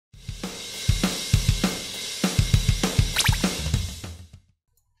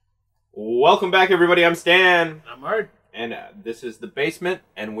Welcome back, everybody. I'm Stan. I'm Art. And this is The Basement,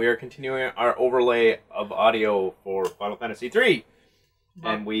 and we are continuing our overlay of audio for Final Fantasy III.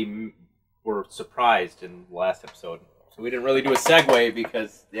 And we were surprised in the last episode. So we didn't really do a segue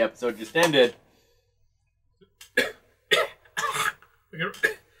because the episode just ended.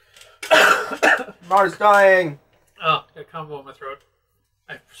 Mars dying! Oh, got a combo in my throat.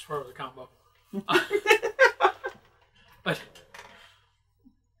 I swore it was a combo. But,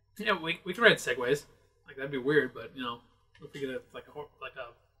 yeah, we could write segues. Like, that'd be weird, but, you know, if we get a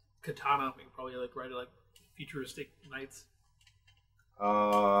katana, we could probably, write it, futuristic knights.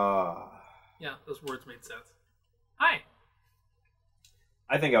 Yeah, those words made sense. Hi!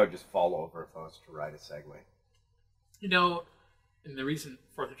 I think I would just fall over if I was to ride a Segway. You know, in the recent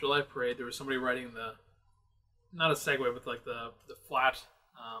 4th of July parade, there was somebody riding not a Segway, but, the flat,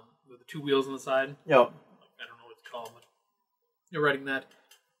 with the two wheels on the side. Yep. I don't know what to call them, but they're riding that,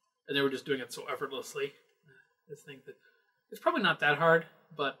 and they were just doing it so effortlessly. I just think that it's probably not that hard,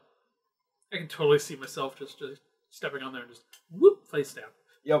 but I can totally see myself just stepping on there and just whoop, face down.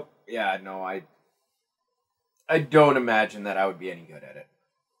 Yep. Yeah, no, I don't imagine that I would be any good at it.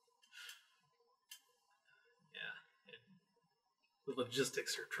 Yeah. And the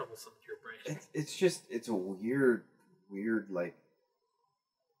logistics are troublesome to your brain. It's a weird,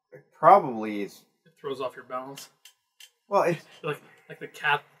 it probably is. It throws off your balance. Well, it's like the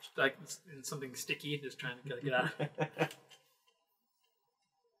cat, in something sticky, just trying to get out.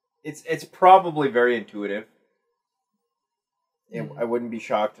 It's probably very intuitive. I wouldn't be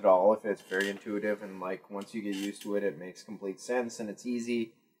shocked at all if it's very intuitive, and once you get used to it, it makes complete sense and it's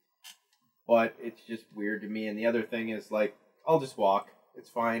easy. But it's just weird to me. And the other thing is, I'll just walk. It's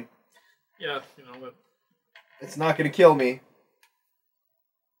fine. Yeah, but it's not going to kill me.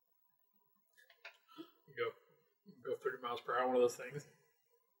 Go 30 miles per hour, one of those things.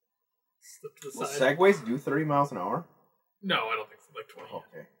 Slip to the Will side. Segways do 30 miles an hour? No, I don't think so. 20.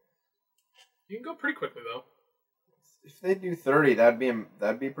 Okay. You can go pretty quickly, though. If they do 30, that'd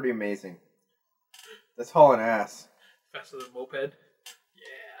be pretty amazing. That's hauling ass. Faster than a moped.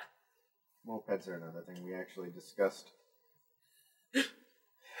 Yeah. Mopeds are another thing we actually discussed.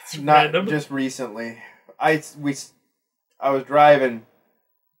 It's Not random. just recently. I was driving,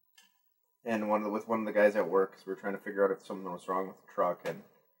 and with one of the guys at work, because we were trying to figure out if something was wrong with the truck, and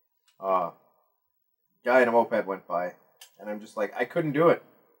guy in a moped went by, and I'm just I couldn't do it.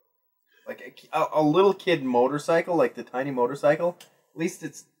 A little kid motorcycle, the tiny motorcycle, at least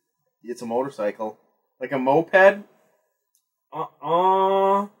it's a motorcycle. A moped, Yeah.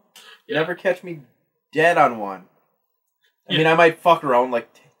 never catch me dead on one. I mean, I might fuck around,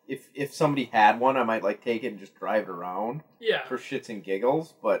 if somebody had one, I might, take it and just drive it around. Yeah. For shits and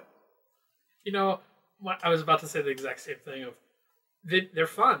giggles, but... I was about to say the exact same thing of, they're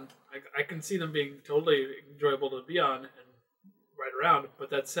fun. I can see them being totally enjoyable to be on and ride around,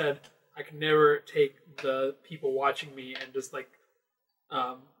 but that said, I can never take the people watching me and just,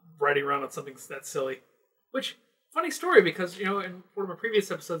 riding around on something that silly. Which, funny story, because, in one of my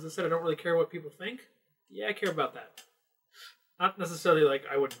previous episodes I said I don't really care what people think. Yeah, I care about that. Not necessarily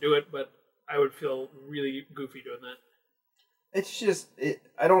I wouldn't do it, but I would feel really goofy doing that. It's just,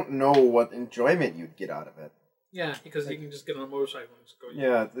 I don't know what enjoyment you'd get out of it. Yeah, because you can just get on a motorcycle and just go.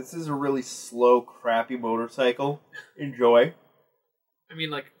 Yeah, this is a really slow, crappy motorcycle. Enjoy. I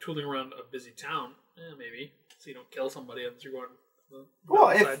mean, tooling around a busy town, maybe. So you don't kill somebody as you're going. Well,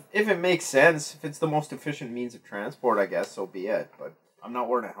 if it makes sense, if it's the most efficient means of transport, I guess, so be it. But I'm not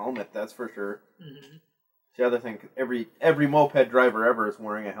wearing a helmet, that's for sure. Mm-hmm. The other thing, every moped driver ever is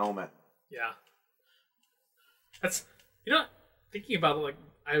wearing a helmet. Yeah. That's, thinking about it,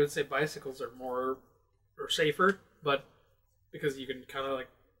 I would say bicycles are safer, but because you can kind of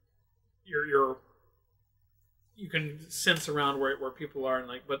you can sense around where people are,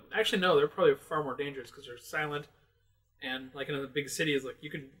 and but actually no, they're probably far more dangerous because they're silent, and in a big city is you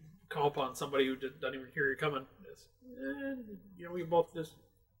can come upon somebody who doesn't even hear you coming. We both just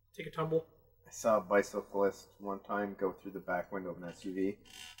take a tumble. I saw a bicyclist one time go through the back window of an SUV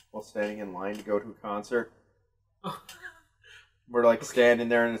while standing in line to go to a concert. Oh. We're standing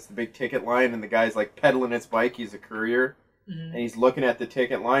there, and it's the big ticket line, and the guy's pedaling his bike. He's a courier. Mm-hmm. And he's looking at the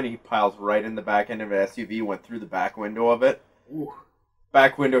ticket line, and he piles right in the back end of an SUV, went through the back window of it. Ooh.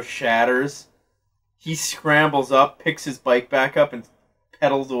 Back window shatters. He scrambles up, picks his bike back up, and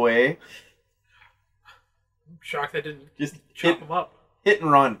pedals away. I'm shocked they didn't just chop him up. Hit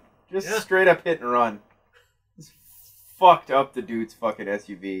and run. Just straight up hit and run. Just fucked up the dude's fucking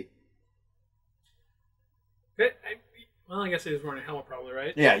SUV. I guess he was wearing a helmet probably,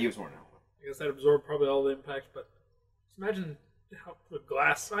 right? Yeah, he was wearing a helmet. I guess that absorbed probably all the impact, but just imagine help the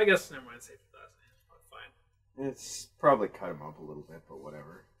glass. I guess never mind. Save the glass. It's probably fine. It's probably cut him up a little bit, but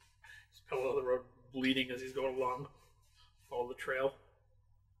whatever. He's middle of the road, bleeding as he's going along. Follow the trail.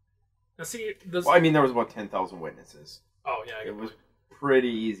 Now see, well, I mean, there was about 10,000 witnesses. Oh yeah, it was pretty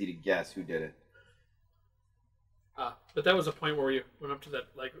easy to guess who did it. But that was a point where you went up to that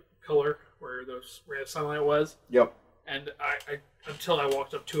like pillar where those ray of sunlight was. Yep. And I until I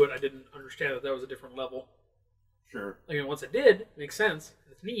walked up to it, I didn't understand that was a different level. Sure. Like, once I did, it makes sense.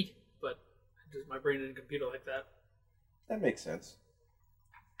 It's neat, but my brain didn't compute it like that. That makes sense.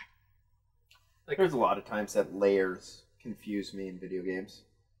 Like, there's a lot of times that layers confuse me in video games.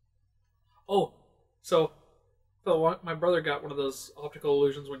 Oh, so my brother got one of those optical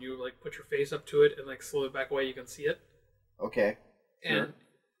illusions when you like put your face up to it and like slowly back away, you can see it. Okay. Sure. And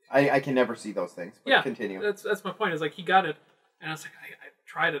I can never see those things. But yeah, continue. That's my point. Is like he got it, and I was like, I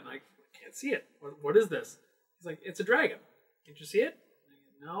tried it, and I can't see it. What is this? He's like, it's a dragon. Can't you see it?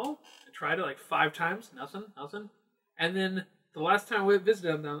 No. I tried it like 5 times. Nothing. And then the last time we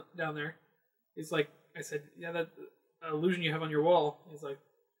visited him down there, he's like, I said, yeah, that illusion you have on your wall. He's like,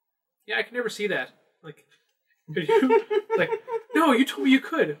 yeah, I can never see that. Like, could you? Like, no, you told me you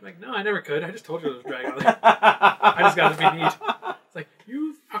could. I'm like, no, I never could. I just told you there was a dragon there. I just got to be neat. It's like,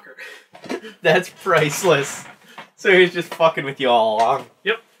 you fucker. That's priceless. So he's just fucking with you all along.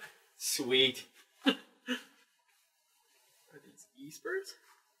 Yep. Sweet. Are these e-spurs?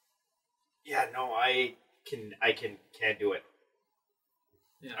 Yeah, no, I can't do it.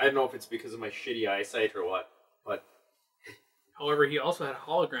 Yeah. I don't know if it's because of my shitty eyesight or what, but however, he also had a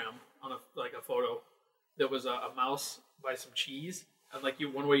hologram on a photo that was a mouse by some cheese. And like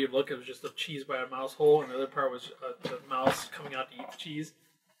one way you'd look, it was just a cheese by a mouse hole, and the other part was the mouse coming out to eat the cheese.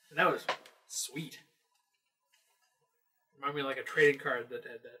 And that was sweet. Reminded me of like a trading card that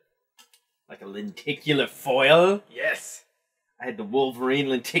had that. Like a lenticular foil? Yes. I had the Wolverine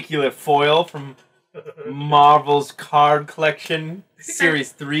lenticular foil from Marvel's card collection,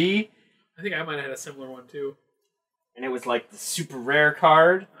 Series 3. I think I might have had a similar one too. And it was like the super rare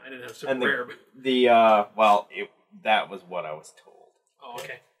card. I didn't have super rare, but that was what I was told. Oh,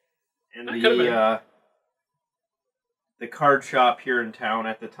 okay. And the card shop here in town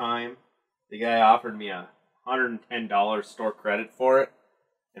at the time, the guy offered me $110 store credit for it.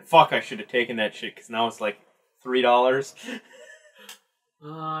 And fuck, I should have taken that shit, because now it's like $3.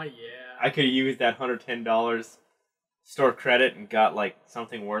 Yeah. I could have used that $110 store credit and got like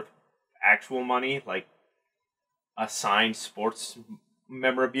something worth actual money, like a signed sports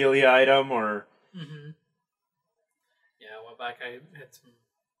memorabilia item or... Mm-hmm. Yeah, a while back I had some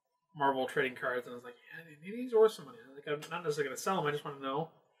Marvel trading cards, and I was like, yeah, these are worth some money. Like, I'm not necessarily going to sell them, I just want to know.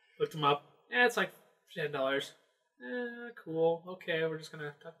 Looked them up. Yeah, it's like $10. Cool. Okay, we're just going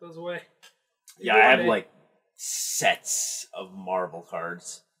to tuck those away. Yeah, I have like sets of Marvel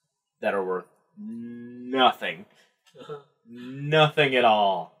cards that are worth nothing. Nothing at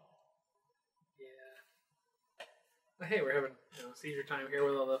all. Yeah. But hey, we're having seizure time here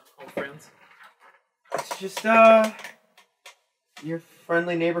with all the old friends. It's just your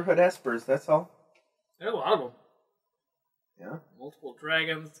friendly neighborhood espers, that's all. There are a lot of them. Yeah. Multiple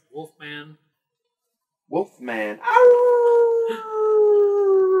dragons, Wolfman. Wolfman.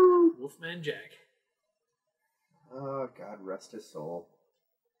 Wolfman Jack. Oh, God rest his soul.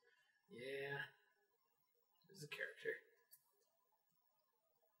 Yeah. He's a character.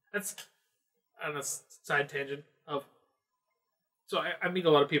 That's on a side tangent of... So I meet a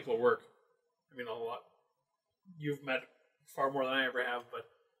lot of people at work. I mean, a lot. You've met far more than I ever have, but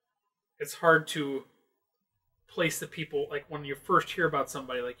it's hard to place the people, like when you first hear about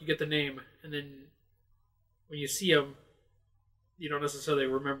somebody, like you get the name, and then when you see them, you don't necessarily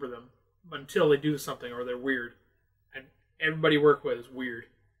remember them until they do something or they're weird. And everybody you work with is weird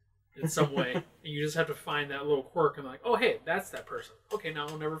in some way. And you just have to find that little quirk and like, oh, hey, that's that person. Okay, now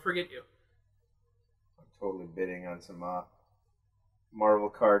I'll never forget you. I'm totally bidding on some Marvel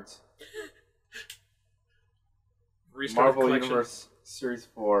cards. Restart Marvel collection. Universe Series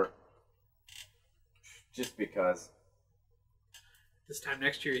 4. Just because. This time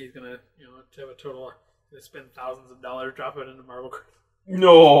next year, he's gonna, have a total. Gonna spend thousands of dollars dropping into Marvel cards.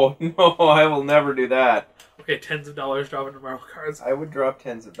 No, I will never do that. Okay, tens of dollars dropping into Marvel cards. I would drop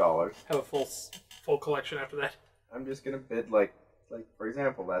tens of dollars. Have a full collection after that. I'm just gonna bid like for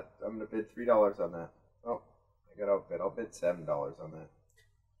example, that I'm gonna bid $3 on that. Oh, I got outbid. I'll bid $7 on that.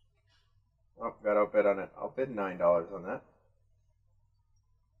 Oh, got outbid on it. I'll bid $9 on that.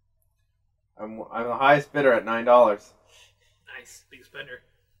 I'm the highest bidder at $9. Nice, big spender.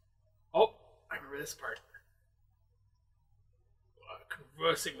 Oh, I remember this part.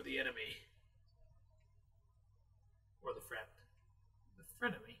 Conversing with the enemy. Or the friend.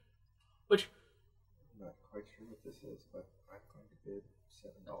 Frenemy. Which I'm not quite sure what this is, but I'm going to bid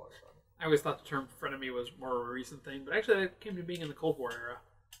 $7 on it. I always thought the term frenemy was more of a recent thing, but actually it came to being in the Cold War era.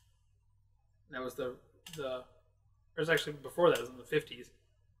 That was the it was actually before that, it was in the 50s.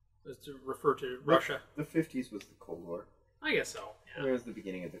 It was to refer to Russia. The 50s was the Cold War. I guess so. Yeah. It was the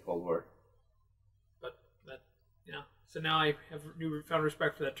beginning of the Cold War. But that, yeah. So now I have found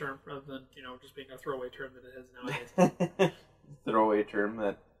respect for that term rather than just being a throwaway term that it has nowadays. Throwaway term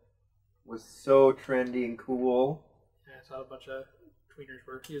that was so trendy and cool. Yeah, I saw a bunch of tweeners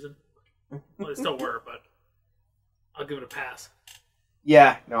were using. Well, they still were, but I'll give it a pass.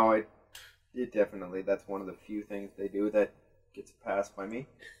 Yeah, no, it definitely. That's one of the few things they do that gets a pass by me.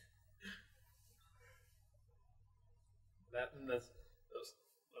 That and those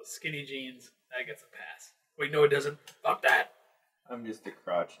skinny jeans, that gets a pass. Wait, no, it doesn't. Fuck that. I'm just a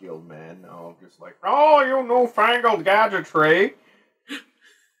crotchety old man now. I'm just like, oh, you newfangled gadgetry.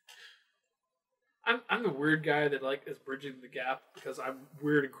 I'm the weird guy that is bridging the gap because I'm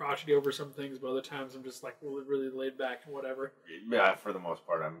weird and crotchety over some things, but other times I'm just really, really laid back and whatever. Yeah, for the most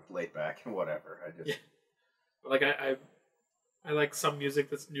part, I'm laid back and whatever. I like some music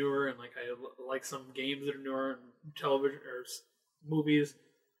that's newer, and I like some games that are newer, and television or movies.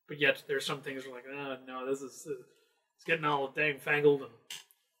 But yet there's some things where oh, no, this is it's getting all dang fangled, and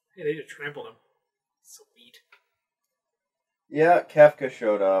hey, they just trampled him. Sweet. Yeah, Kefka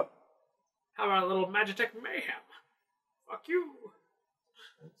showed up. How about a little Magitech mayhem? Fuck you.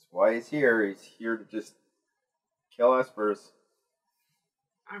 That's why he's here. He's here to just kill Espers.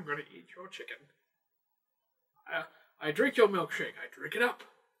 I'm gonna eat your chicken. I drink your milkshake. I drink it up.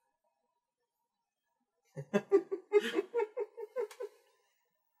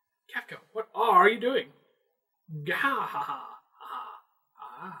 Kefka, what are you doing? Ha ha ha ha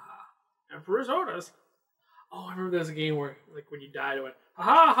ha ha. Emperor's orders. Oh, I remember there was a game where, when you died, it went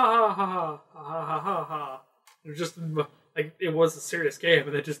ha ha ha ha ha ha ha ha ha. It was just it was a serious game,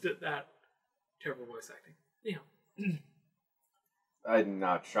 and they just did that. Terrible voice acting. Yeah. I'm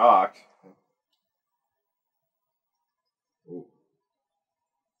not shocked. Ooh.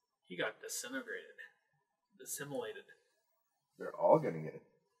 He got disintegrated, assimilated. They're all gonna get it.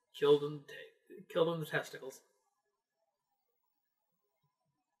 Killed in the testicles.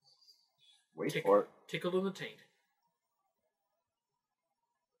 Wait for it. Tickled in the taint.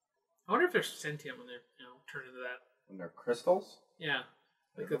 I wonder if they're sentient when they're turned into that. When they're crystals? Yeah,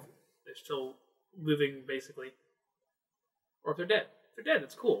 they're still living basically, or if they're dead. If they're dead,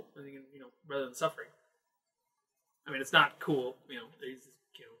 it's cool. I think rather than suffering. I mean, it's not cool. He's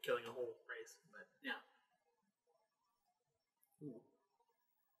killing a whole race, but yeah. Ooh.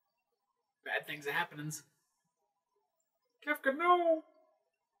 Bad things are happening. Kefka, no!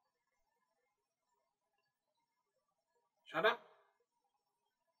 Shut up.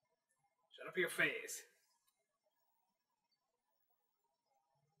 Shut up your face.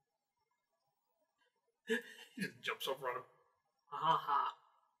 He just jumps over on him. Ha ha ha.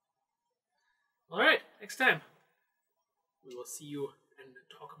 Alright, next time. We will see you and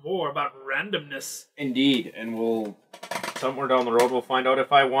talk more about randomness. Indeed, and we'll somewhere down the road we'll find out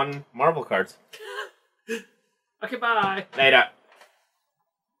if I won Marvel cards. Okay, bye. Later.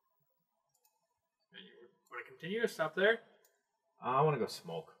 Want to continue or stop there? I want to go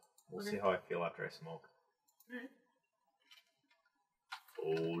smoke. We'll Okay. see how I feel after I smoke. Alright.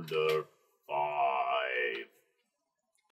 Older.